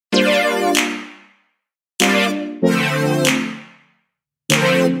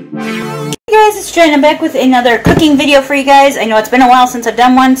guys, it's Jen. I'm back with another cooking video for you guys. I know it's been a while since I've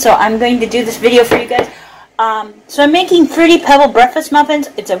done one, so I'm going to do this video for you guys. So I'm making Fruity Pebble breakfast muffins.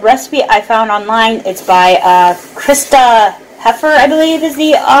 It's a recipe I found online. It's by Krista Heffer, I believe, is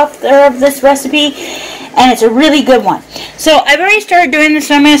the author of this recipe, and it's a really good one. So I've already started doing this,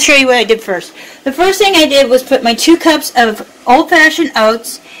 so I'm going to show you what I did first. The first thing I did was put my 2 cups of old-fashioned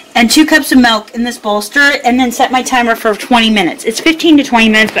oats and 2 cups of milk in this bowl, stir it, and then set my timer for 20 minutes. It's 15 to 20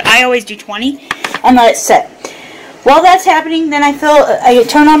 minutes, but I always do 20, and let it set. While that's happening, then I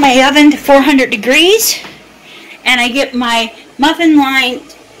turn on my oven to 400 degrees, and I get my muffin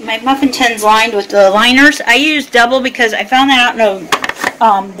tins lined with the liners. I use double because I found that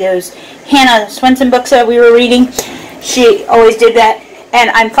out in those Hannah Swenson books that we were reading. She always did that, and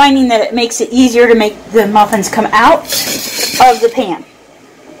I'm finding that it makes it easier to make the muffins come out of the pan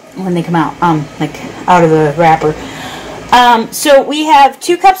when they come out, like out of the wrapper. So we have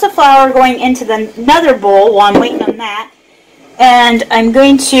 2 cups of flour going into another bowl while I'm waiting on that, and I'm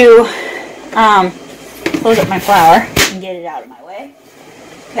going to close up my flour and get it out of my way.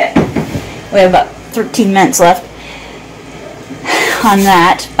 Okay, we have about 13 minutes left on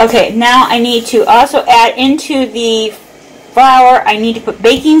that. Okay, now I need to also add into the flour, I need to put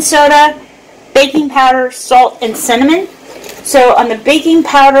baking soda, baking powder, salt, and cinnamon. So on the baking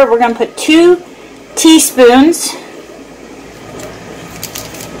powder, we're going to put 2 teaspoons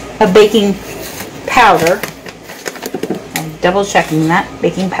of baking powder. I'm double checking that,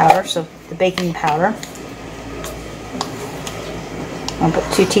 baking powder, so the baking powder. I'm going to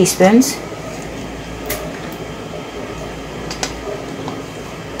put 2 teaspoons.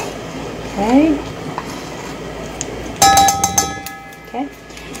 Okay. Okay.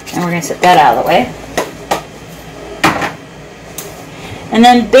 And we're going to set that out of the way. And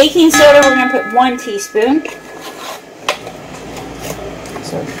then baking soda, we're going to put 1 teaspoon.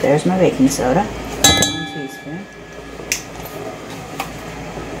 So there's my baking soda. 1 teaspoon.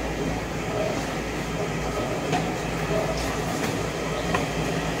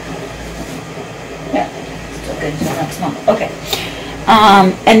 Yeah, still good until next month. Okay.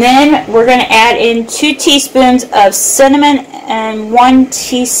 And then we're going to add in 2 teaspoons of cinnamon and 1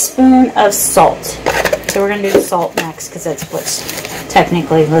 teaspoon of salt. So we're going to do the salt next because that's what's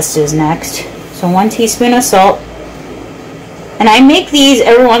technically listed as next. So 1 teaspoon of salt. And I make these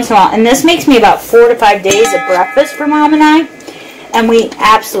every once in a while, and this makes me about 4 to 5 days of breakfast for Mom and I, and we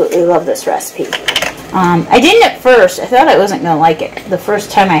absolutely love this recipe. I didn't at first. I thought I wasn't going to like it. The first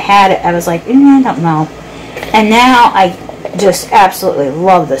time I had it, I was like, I don't know. And now I just absolutely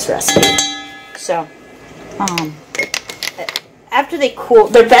love this recipe. So, after they cool,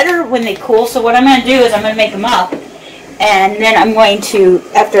 they're better when they cool, so what I'm going to do is I'm going to make them up, and then I'm going to,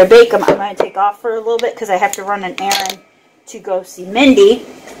 after I bake them, I'm going to take off for a little bit because I have to run an errand to go see Mindy,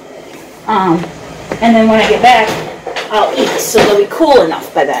 and then when I get back, I'll eat, so they'll be cool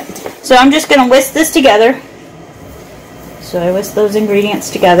enough by then. So I'm just going to whisk this together. So I whisk those ingredients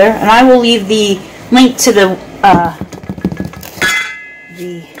together, and I will leave the link to the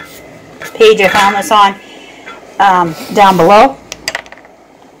page I found this on down below.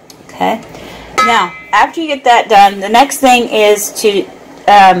 Okay. Now, after you get that done, the next thing is to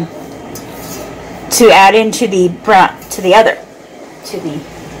add into the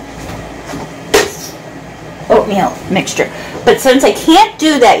oatmeal mixture. But since I can't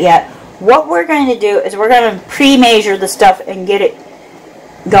do that yet, what we're going to do is we're going to pre-measure the stuff and get it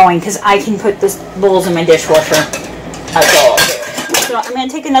going, because I can put this bowls in my dishwasher. So I'm going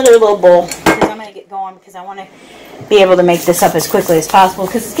to take another little bowl because I'm going to get going because I want to be able to make this up as quickly as possible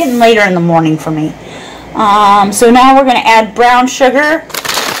because it's getting later in the morning for me. So now we're going to add brown sugar.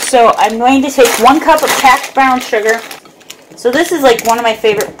 So I'm going to take 1 cup of packed brown sugar. So this is like one of my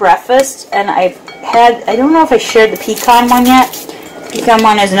favorite breakfasts, and I don't know if I shared the pecan one yet. Pecan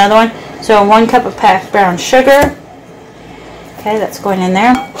one is another one. So 1 cup of packed brown sugar. Okay, that's going in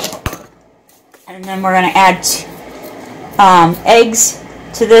there. And then we're going to add eggs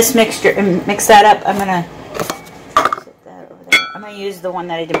to this mixture and mix that up. I'm going to put that over there. I'm going to use the one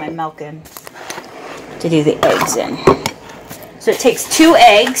that I did my milk in to do the eggs in. So it takes 2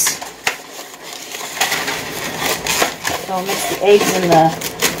 eggs. So I'll mix the eggs and the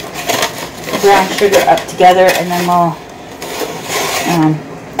brown sugar up together, and then we'll,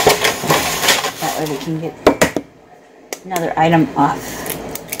 that way we can get another item off.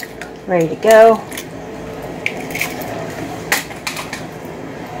 Ready to go.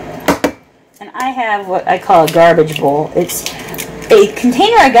 And I have what I call a garbage bowl. It's a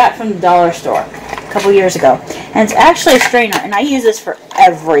container I got from the dollar store a couple years ago. And it's actually a strainer, and I use this for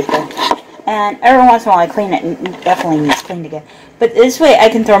everything. And every once in a while I clean it, and it definitely needs cleaned again. But this way I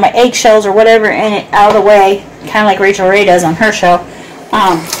can throw my eggshells or whatever in it out of the way, kind of like Rachel Ray does on her show,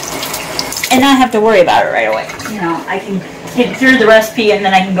 and not have to worry about it right away. You know, I can hit through the recipe and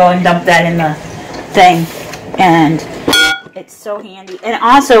then I can go and dump that in the thing, and it's so handy. And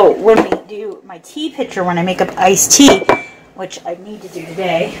also, when we do my tea pitcher, when I make up iced tea, which I need to do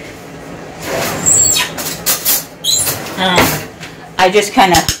today, I just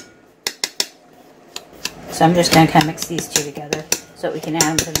kind of, so I'm just going to kind of mix these two together so that we can add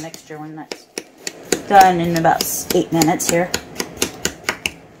them to the mixture when that's done in about 8 minutes here.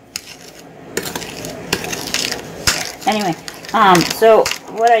 Anyway, so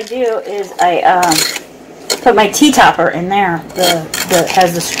what I do is I put my tea topper in there, that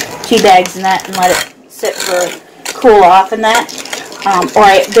has the tea bags and that, and let it sit for cool off and that. Or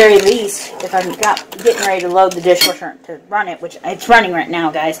at very least, if I'm getting ready to load the dishwasher to run it, which it's running right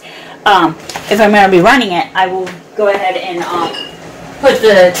now, guys. If I'm going to be running it, I will go ahead and put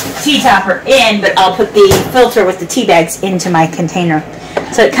the tea topper in, but I'll put the filter with the tea bags into my container.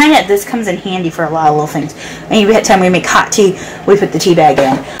 So it kind of, this comes in handy for a lot of little things. Maybe at time we make hot tea, we put the tea bag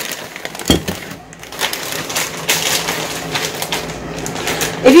in.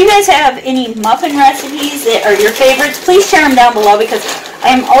 If you guys have any muffin recipes that are your favorites, please share them down below, because I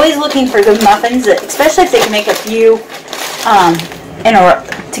am always looking for good muffins, especially if they can make a few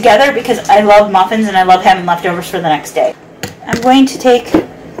together, because I love muffins and I love having leftovers for the next day. I'm going to take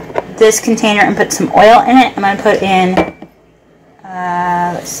this container and put some oil in it. I'm going to put in,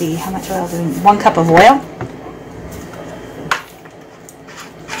 let's see, how much oil do we need? 1 cup of oil.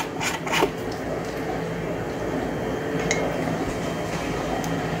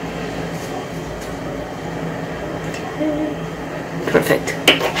 Perfect.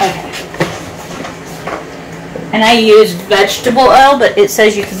 Okay. And I used vegetable oil, but it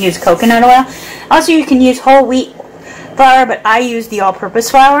says you can use coconut oil. Also, you can use whole wheat flour, but I use the all-purpose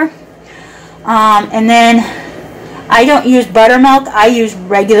flour. And then I don't use buttermilk. I use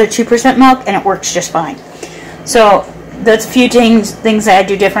regular 2% milk, and it works just fine. So that's a few things that I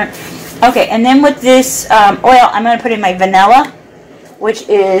do different. Okay, and then with this oil, I'm going to put in my vanilla, which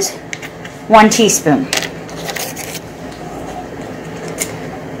is 1 teaspoon.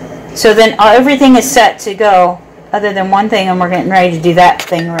 So then everything is set to go, other than one thing, and we're getting ready to do that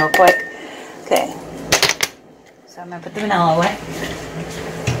thing real quick. Okay. So I'm going to put the vanilla away.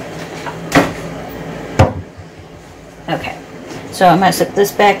 Okay. So I'm going to set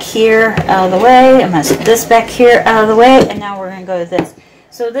this back here out of the way. I'm going to set this back here out of the way, and now we're going to go to this.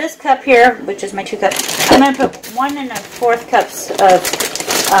 So this cup here, which is my 2 cups, I'm going to put 1 1/4 cups of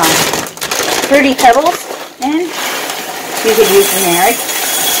Fruity Pebbles in. You could use generic.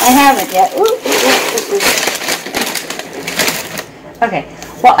 I haven't yet. Ooh, ooh, ooh, ooh. Okay,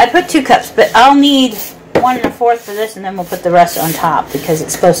 well, I put 2 cups, but I'll need 1 1/4 for this, and then we'll put the rest on top, because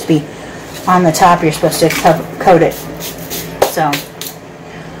it's supposed to be on the top. You're supposed to coat it. So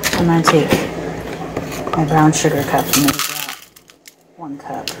I'm going to take my brown sugar cup and make that 1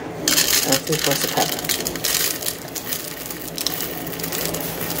 cup, or 3/4 a cup.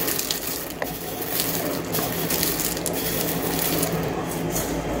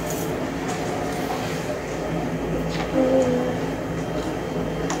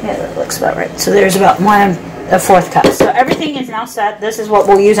 Yeah, that looks about right. So there's about 1 1/4 cup. So everything is now set. This is what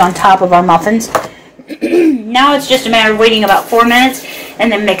we'll use on top of our muffins. Now it's just a matter of waiting about 4 minutes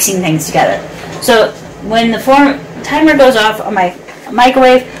and then mixing things together. So when the timer goes off on my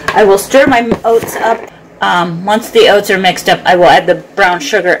microwave, I will stir my oats up. Once the oats are mixed up, I will add the brown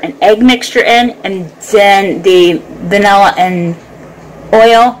sugar and egg mixture in, and then the vanilla and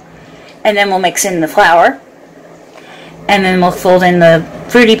oil, and then we'll mix in the flour. And then we'll fold in the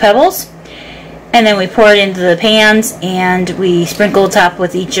Fruity Pebbles, and then we pour it into the pans, and we sprinkle the top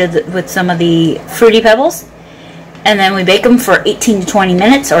with with some of the Fruity Pebbles, and then we bake them for 18 to 20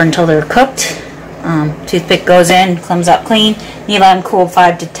 minutes, or until they're cooked. Toothpick goes in, comes out clean. You let them cool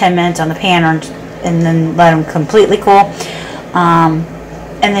 5 to 10 minutes on the pan, and then let them completely cool. And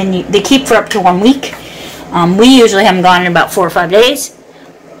then they keep for up to 1 week. We usually have them gone in about 4 or 5 days.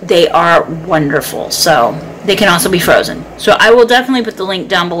 They are wonderful. So they can also be frozen. So I will definitely put the link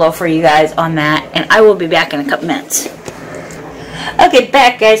down below for you guys on that, and I will be back in a couple minutes. Okay,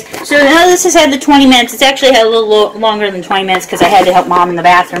 back, guys. So now this has had the 20 minutes. It's actually had a little longer than 20 minutes because I had to help Mom in the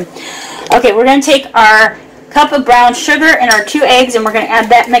bathroom. Okay, we're going to take our cup of brown sugar and our 2 eggs, and we're going to add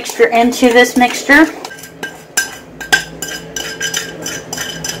that mixture into this mixture.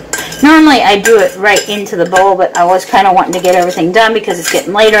 Normally I do it right into the bowl, but I was kind of wanting to get everything done because it's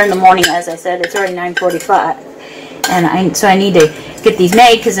getting later in the morning. As I said, it's already 9:45, and so I need to get these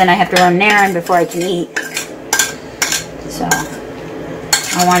made, because then I have to run an errand before I can eat. So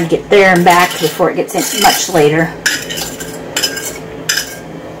I want to get there and back before it gets in much later.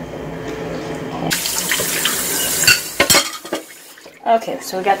 Okay,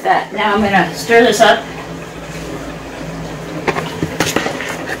 so we got that. Now I'm going to stir this up.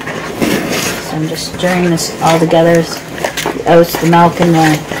 So I'm just stirring this all together. The oats, the milk, and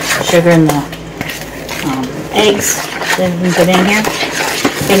the sugar, and the eggs that we put in here.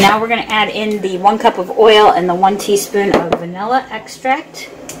 Okay, now we're going to add in the 1 cup of oil and the 1 teaspoon of vanilla extract.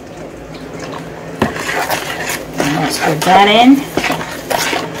 And let's put that in.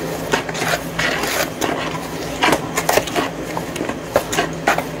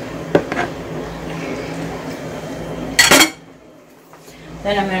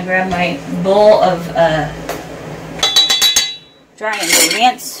 Then I'm going to grab my bowl of dry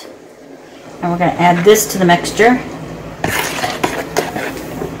ingredients, and we're going to add this to the mixture.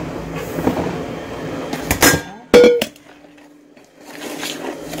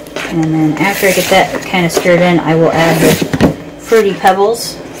 And then after I get that kind of stirred in, I will add the fruity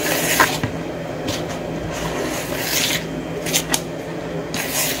pebbles.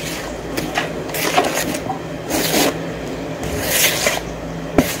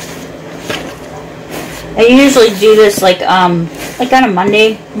 I usually do this like on a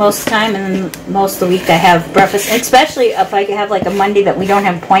Monday most of the time, and then most of the week I have breakfast, especially if I have like a Monday that we don't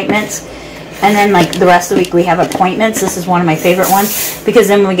have appointments, and then like the rest of the week we have appointments. This is one of my favorite ones, because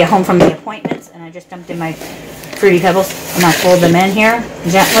then when we get home from the appointments, and I just dumped in my fruity pebbles, I'm going to fold them in here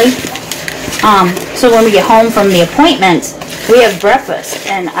gently. So when we get home from the appointments, we have breakfast,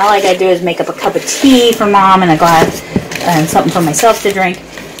 and all I got to do is make up a cup of tea for Mom and a glass and something for myself to drink,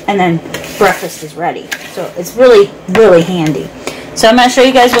 and then breakfast is ready. So it's really, really handy. So I'm going to show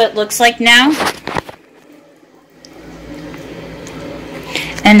you guys what it looks like now.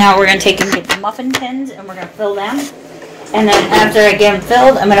 And now we're going to take and get the muffin tins, and we're going to fill them. And then after I get them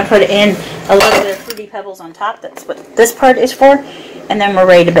filled, I'm going to put in a little bit of fruity pebbles on top. That's what this part is for. And then we're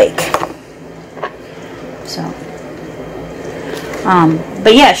ready to bake. So,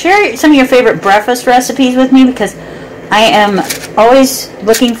 but yeah, share some of your favorite breakfast recipes with me, because I am always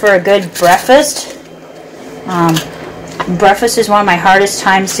looking for a good breakfast. Breakfast is one of my hardest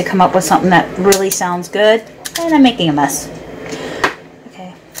times to come up with something that really sounds good, and I'm making a mess.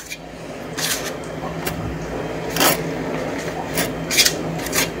 Okay.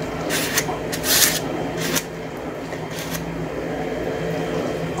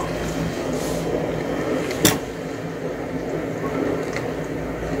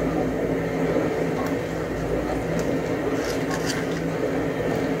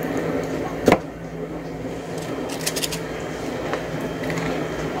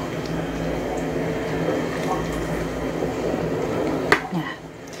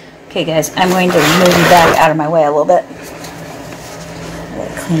 Okay guys, I'm going to move you back out of my way a little bit. I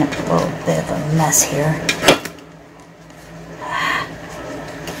gotta clean up a little bit of a mess here.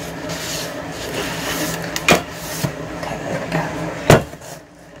 Okay, there we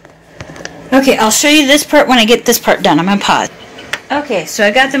go. Okay, I'll show you this part when I get this part done. I'm gonna pause. Okay, so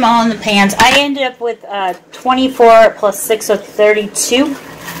I got them all in the pans. I ended up with 24 plus 6, so 32.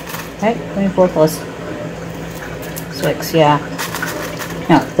 Right, 24 plus 6, yeah.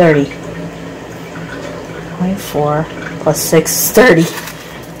 No, 30. 24 plus 6 is 30.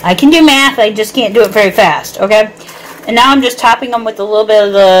 I can do math, I just can't do it very fast, okay? And now I'm just topping them with a little bit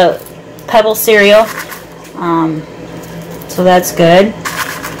of the pebble cereal. So that's good.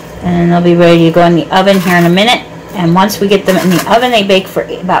 And they'll be ready to go in the oven here in a minute. And once we get them in the oven, they bake for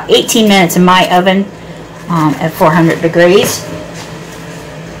about 18 minutes in my oven at 400 degrees.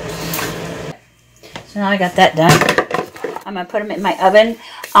 So now I got that done. I'm going to put them in my oven,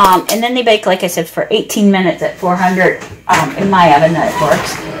 and then they bake, like I said, for 18 minutes at 400 in my oven. That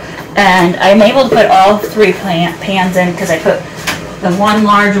works. And I'm able to put all 3 pans in, because I put the one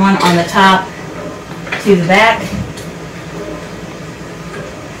large one on the top to the back.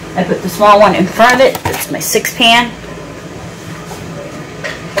 I put the small one in front of it. That's my 6 pan.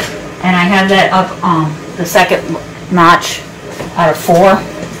 And I have that up the second notch out of 4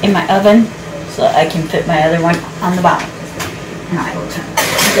 in my oven, so I can fit my other one on the bottom. Now I will turn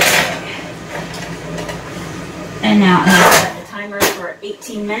this way. And now I'm going to set the timer for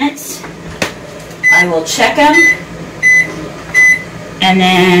 18 minutes. I will check them. And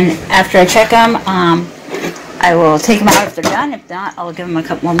then after I check them, I will take them out if they're done. If not, I'll give them a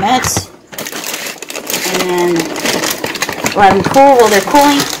couple more minutes. And then let them cool. While they're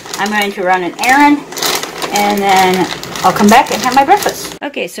cooling, I'm going to run an errand. And then I'll come back and have my breakfast.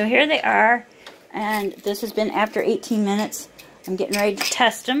 Okay, so here they are. And this has been after 18 minutes. I'm getting ready to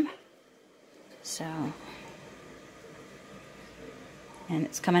test them. So, and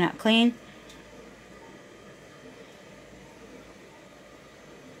it's coming out clean.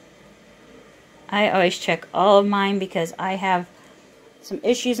 I always check all of mine because I have some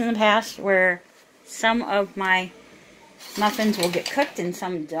issues in the past where some of my muffins will get cooked and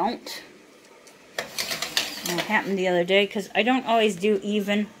some don't. And it happened the other day because I don't always do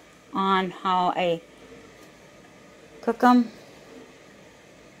even on how I cook them.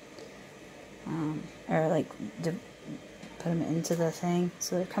 Or like to put them into the thing,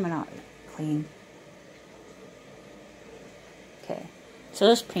 so they're coming out clean. Okay, so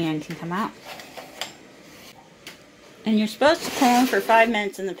this pan can come out. And you're supposed to cook them for 5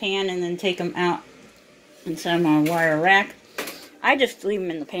 minutes in the pan and then take them out and set them on a wire rack. I just leave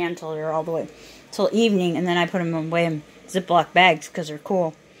them in the pan till they're all the way till evening, and then I put them away in Ziploc bags because they're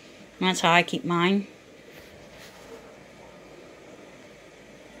cool. And that's how I keep mine.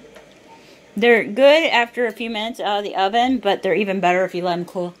 They're good after a few minutes out of the oven, but they're even better if you let them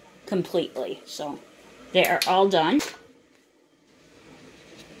cool completely. So they are all done.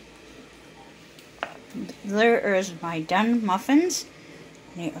 There is my done muffins.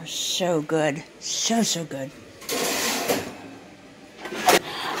 They are so good. So good.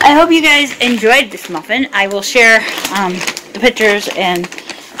 I hope you guys enjoyed this muffin. I will share the pictures, and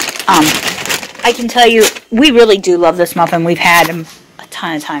I can tell you, we really do love this muffin. We've had them a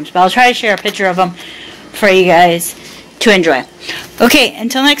ton of times, but I'll try to share a picture of them for you guys to enjoy. Okay,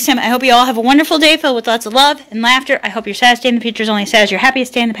 until next time, I hope you all have a wonderful day filled with lots of love and laughter. I hope your saddest day in the future is only as sad as your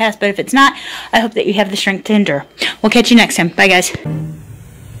happiest day in the past, but if it's not, I hope that you have the strength to endure. We'll catch you next time. Bye, guys.